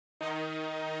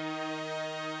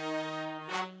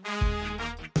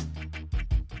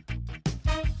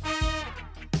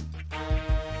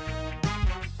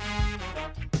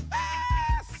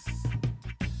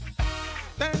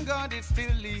but it's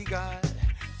still legal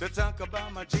to talk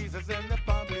about my Jesus in the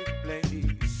public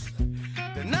place.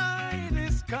 The night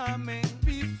is coming,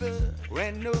 people,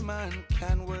 when no man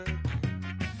can work.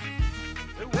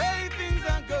 The way things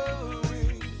are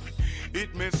going,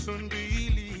 it may soon be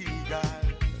illegal.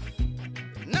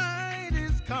 The night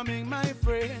is coming, my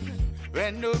friend,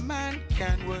 when no man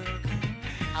can work.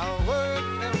 I'll work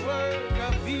the work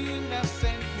of him that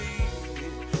sent me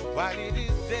while it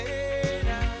is day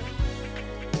now.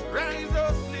 Rise,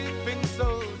 oh sleeping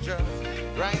soldier,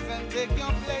 rise and take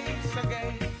your place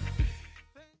again.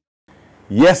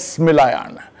 Yes,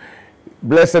 Milian.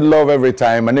 Blessed love every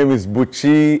time. My name is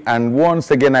Buchi, and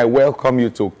once again I welcome you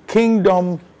to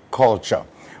Kingdom Culture,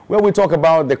 where we talk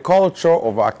about the culture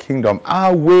of our kingdom,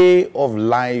 our way of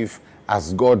life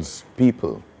as God's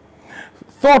people.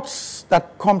 Thoughts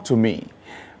that come to me,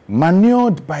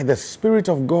 manured by the Spirit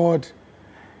of God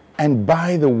and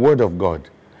by the Word of God.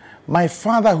 My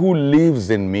Father who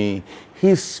lives in me,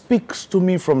 He speaks to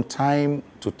me from time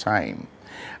to time.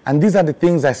 And these are the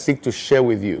things I seek to share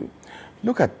with you.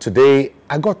 Look at today,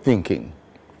 I got thinking.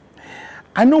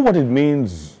 I know what it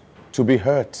means to be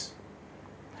hurt.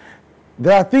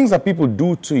 There are things that people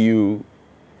do to you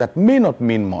that may not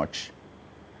mean much.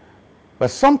 But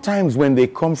sometimes when they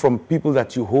come from people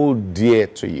that you hold dear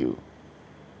to you,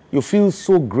 you feel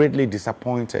so greatly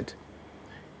disappointed.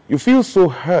 You feel so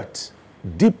hurt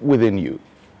deep within you.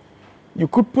 You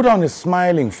could put on a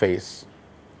smiling face,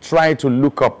 try to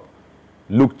look up,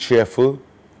 look cheerful,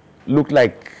 look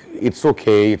like it's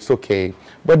okay.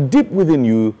 But deep within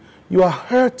you, you are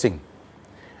hurting.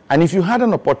 And if you had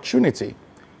an opportunity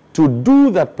to do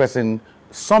that person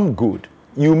some good,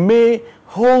 you may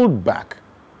hold back.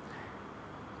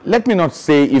 Let me not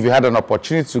say if you had an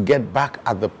opportunity to get back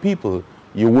at the people,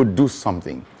 you would do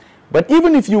something. But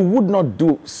even if you would not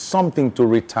do something to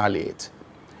retaliate,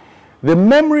 the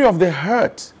memory of the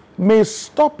hurt may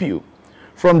stop you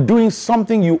from doing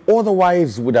something you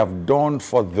otherwise would have done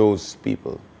for those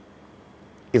people.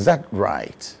 Is that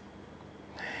right?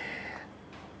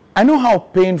 I know how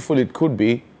painful it could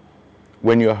be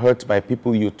when you're hurt by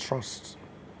people you trust,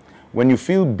 when you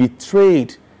feel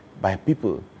betrayed by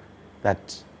people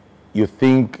that you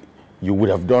think you would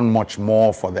have done much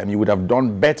more for them. You would have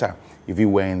done better if you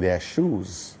were in their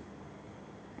shoes.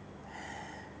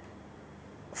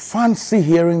 Fancy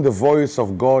hearing the voice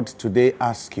of God today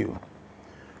ask you,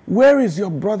 where is your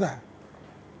brother?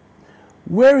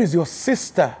 Where is your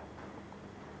sister?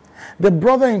 The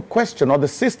brother in question or the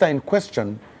sister in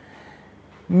question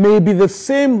may be the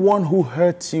same one who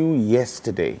hurt you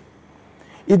yesterday.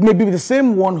 It may be the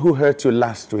same one who hurt you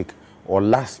last week or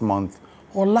last month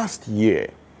or last year.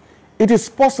 It is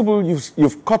possible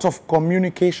you've cut off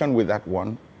communication with that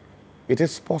one. It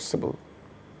is possible.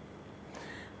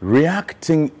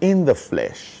 Reacting in the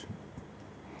flesh.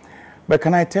 But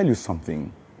can I tell you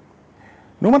something?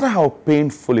 No matter how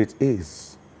painful it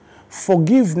is,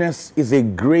 forgiveness is a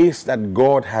grace that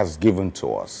God has given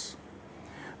to us.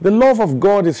 The love of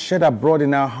God is shed abroad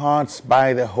in our hearts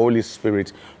by the Holy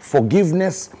Spirit.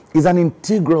 Forgiveness is an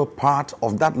integral part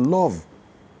of that love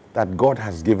that God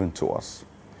has given to us.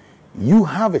 You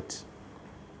have it.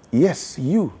 Yes,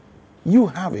 you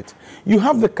have it. You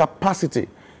have the capacity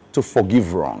to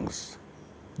forgive wrongs.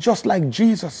 Just like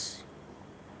Jesus.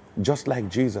 Just like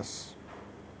Jesus.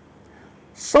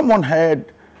 Someone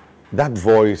heard that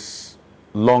voice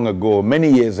long ago,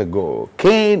 many years ago.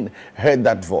 Cain heard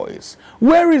that voice.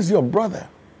 Where is your brother?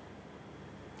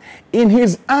 In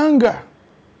his anger,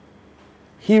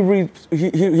 he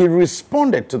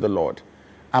responded to the Lord,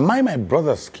 am I my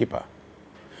brother's keeper?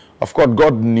 Of course,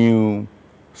 God knew,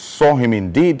 saw him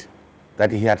indeed,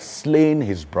 that he had slain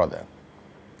his brother.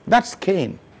 That's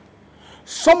Cain.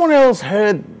 Someone else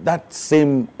heard that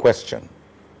same question,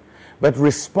 but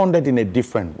responded in a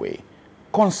different way.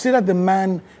 Consider the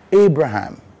man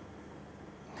Abraham.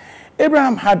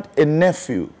 Abraham had a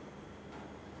nephew,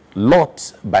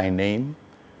 Lot by name,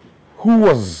 who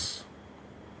was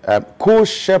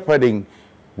co-shepherding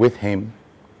with him,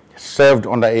 served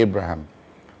under Abraham.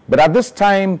 But at this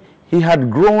time, he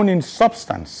had grown in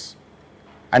substance,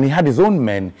 and he had his own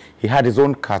men, he had his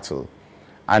own cattle.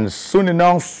 And soon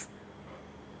enough,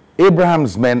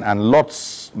 Abraham's men and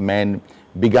Lot's men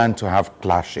began to have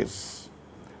clashes.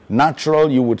 Natural,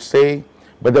 you would say,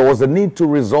 but there was a need to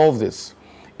resolve this.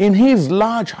 In his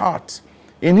large heart,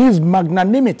 in his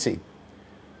magnanimity,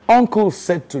 uncle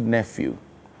said to nephew,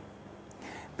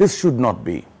 this should not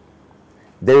be.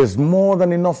 There is more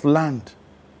than enough land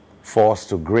for us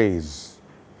to graze.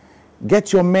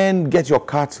 Get your men, get your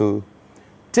cattle,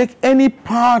 take any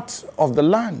part of the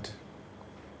land.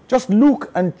 Just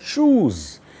look and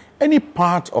choose any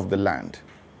part of the land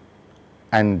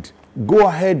and go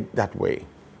ahead that way,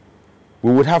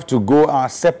 we would have to go our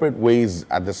separate ways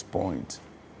at this point,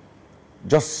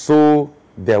 just so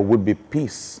there would be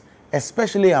peace,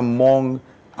 especially among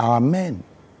our men.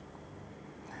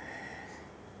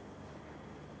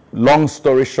 Long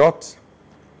story short,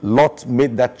 Lot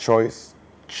made that choice,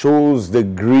 chose the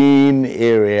green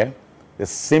area, the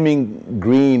seeming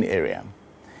green area.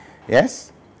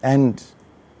 Yes? And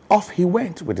off he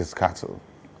went with his cattle.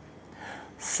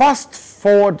 Fast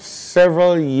forward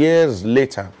several years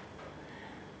later,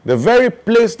 the very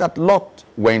place that Lot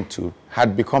went to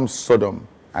had become Sodom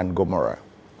and Gomorrah.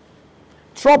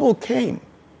 Trouble came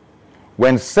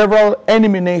when several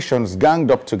enemy nations ganged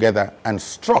up together and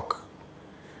struck,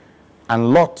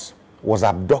 and Lot was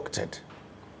abducted,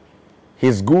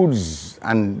 his goods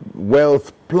and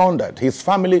wealth plundered, his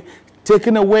family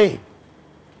taken away.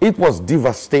 It was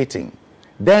devastating.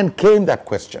 Then came that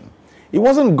question. It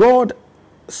wasn't God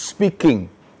speaking,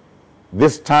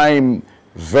 this time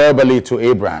verbally to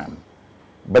Abraham,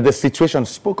 but the situation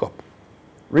spoke up.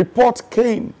 Report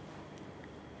came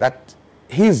that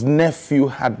his nephew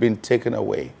had been taken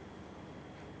away.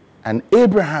 And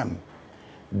Abraham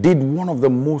did one of the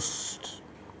most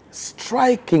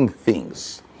striking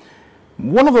things,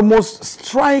 one of the most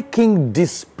striking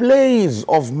displays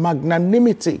of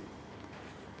magnanimity,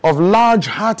 of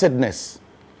large-heartedness,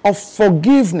 of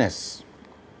forgiveness.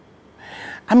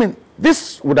 I mean,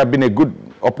 this would have been a good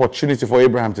opportunity for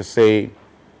Abraham to say,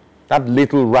 that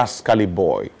little rascally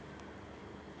boy,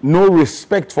 no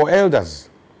respect for elders,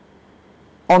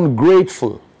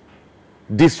 ungrateful,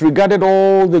 disregarded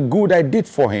all the good I did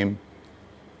for him,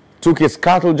 took his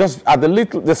cattle just at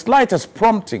the slightest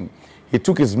prompting. He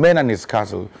took his men and his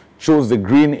cattle, chose the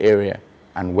green area,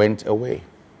 and went away.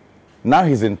 Now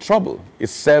he's in trouble. It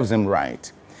serves him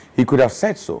right. He could have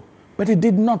said so, but he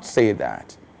did not say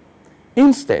that.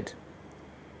 Instead,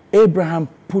 Abraham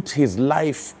put his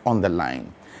life on the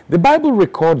line. The Bible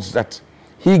records that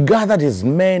he gathered his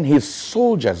men, his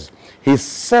soldiers, his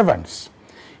servants.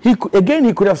 He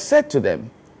could have said to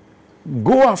them,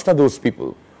 go after those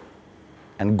people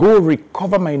and go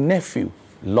recover my nephew,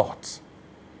 Lot.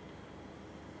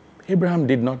 Abraham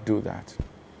did not do that.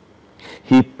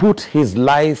 He put his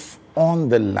life on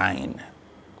the line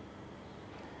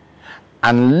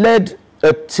and led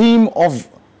a team of,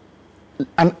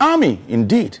 an army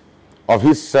indeed, of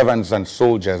his servants and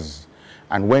soldiers,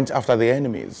 and went after the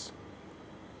enemies.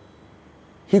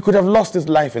 He could have lost his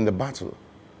life in the battle,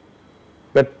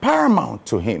 but paramount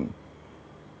to him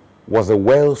was the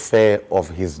welfare of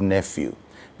his nephew,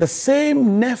 the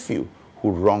same nephew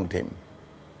who wronged him.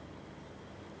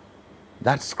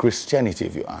 That's Christianity,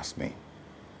 if you ask me.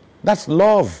 That's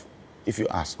love, if you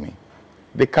ask me.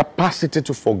 The capacity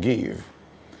to forgive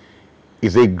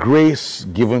is a grace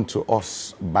given to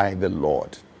us by the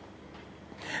Lord.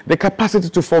 The capacity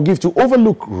to forgive, to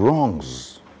overlook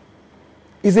wrongs,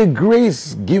 is a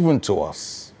grace given to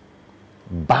us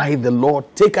by the Lord.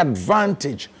 Take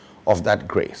advantage of that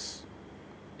grace.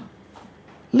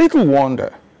 Little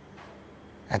wonder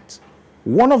at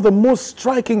one of the most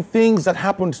striking things that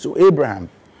happened to Abraham,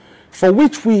 for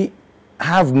which we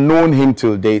have known him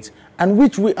till date and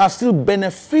which we are still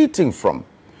benefiting from,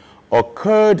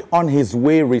 occurred on his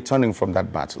way returning from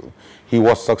that battle. He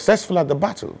was successful at the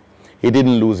battle. He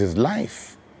didn't lose his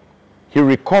life. He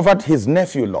recovered his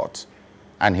nephew Lot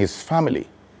and his family,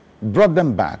 brought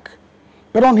them back.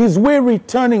 But on his way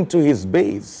returning to his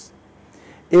base,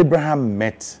 Abraham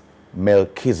met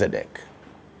Melchizedek.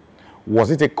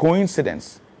 Was it a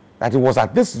coincidence that it was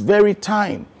at this very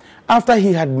time, after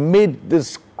he had made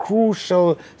this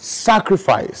crucial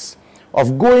sacrifice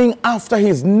of going after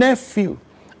his nephew,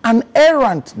 an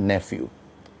errant nephew,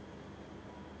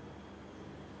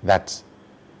 that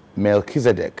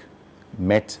Melchizedek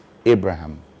met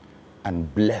Abraham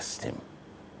and blessed him?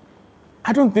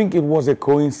 I don't think it was a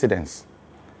coincidence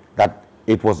that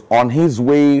it was on his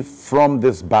way from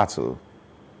this battle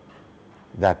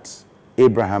that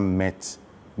Abraham met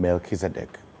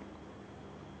Melchizedek,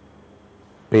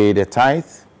 paid a tithe,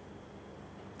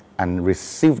 and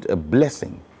received a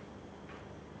blessing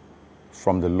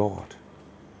from the Lord.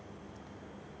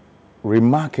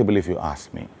 Remarkable, if you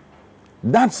ask me.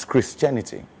 That's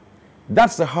Christianity.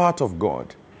 That's the heart of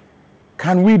God.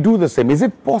 Can we do the same? Is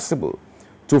it possible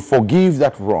to forgive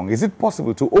that wrong? Is it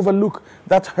possible to overlook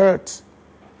that hurt?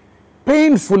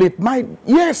 Painful it might,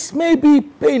 yes, maybe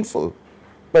painful,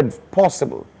 but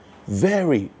possible.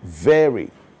 Very, very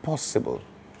possible.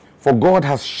 For God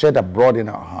has shed abroad in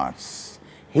our hearts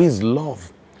His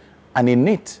love, and in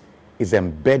it is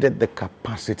embedded the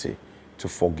capacity to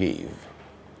forgive.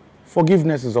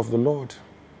 Forgiveness is of the Lord.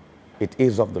 It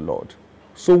is of the Lord.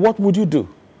 So what would you do?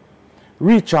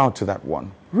 Reach out to that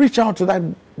one. Reach out to that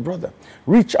brother.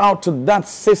 Reach out to that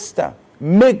sister.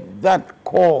 Make that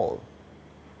call.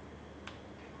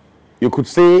 You could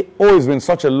say, oh, it's been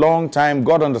such a long time.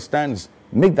 God understands.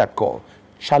 Make that call.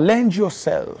 Challenge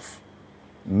yourself.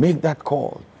 Make that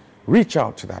call. Reach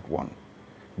out to that one.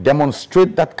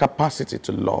 Demonstrate that capacity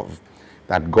to love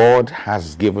that God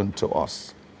has given to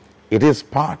us. It is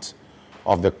part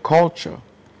of the culture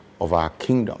of our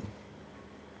kingdom.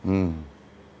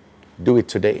 Do it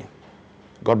today.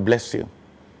 God bless you.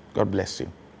 God bless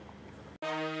you.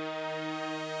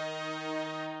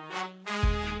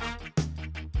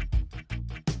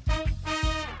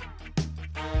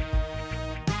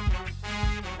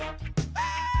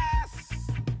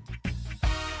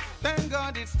 Thank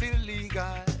God it's still legal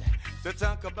to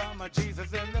talk about my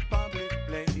Jesus in the public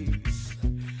place.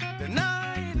 The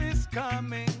night is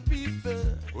coming, people,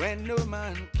 when no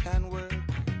man can work.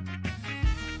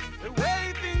 The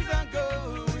way things are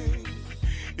going,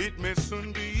 it may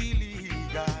soon be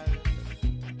illegal.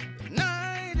 The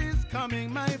night is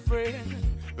coming, my friend,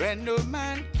 when no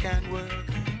man can work.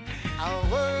 I'll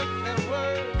work the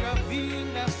work of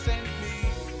him that sent me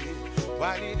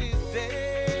while it is day.